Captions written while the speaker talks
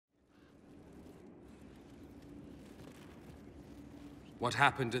What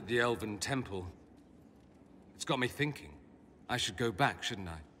happened at the Elven Temple? It's got me thinking. I should go back, shouldn't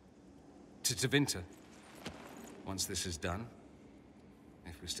I? To Tevinter. Once this is done.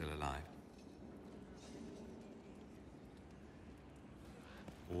 If we're still alive.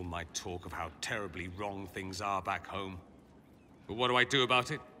 All my talk of how terribly wrong things are back home. But what do I do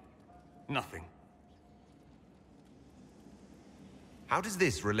about it? Nothing. How does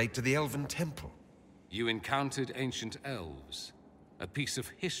this relate to the Elven Temple? You encountered ancient elves. A piece of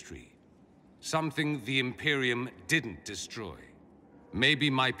history. Something the Imperium didn't destroy. Maybe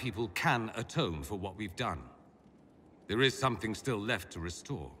my people can atone for what we've done. There is something still left to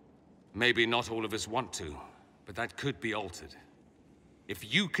restore. Maybe not all of us want to, but that could be altered.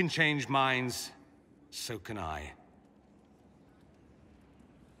 If you can change minds, so can I.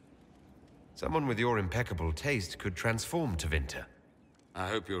 Someone with your impeccable taste could transform Tevinter. I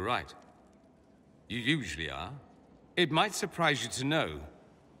hope you're right. You usually are. It might surprise you to know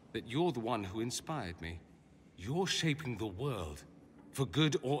that you're the one who inspired me. You're shaping the world, for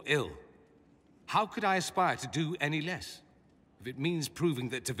good or ill. How could I aspire to do any less? If it means proving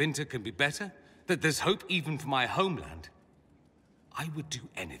that Tevinter can be better, that there's hope even for my homeland, I would do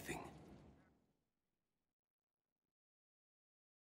anything.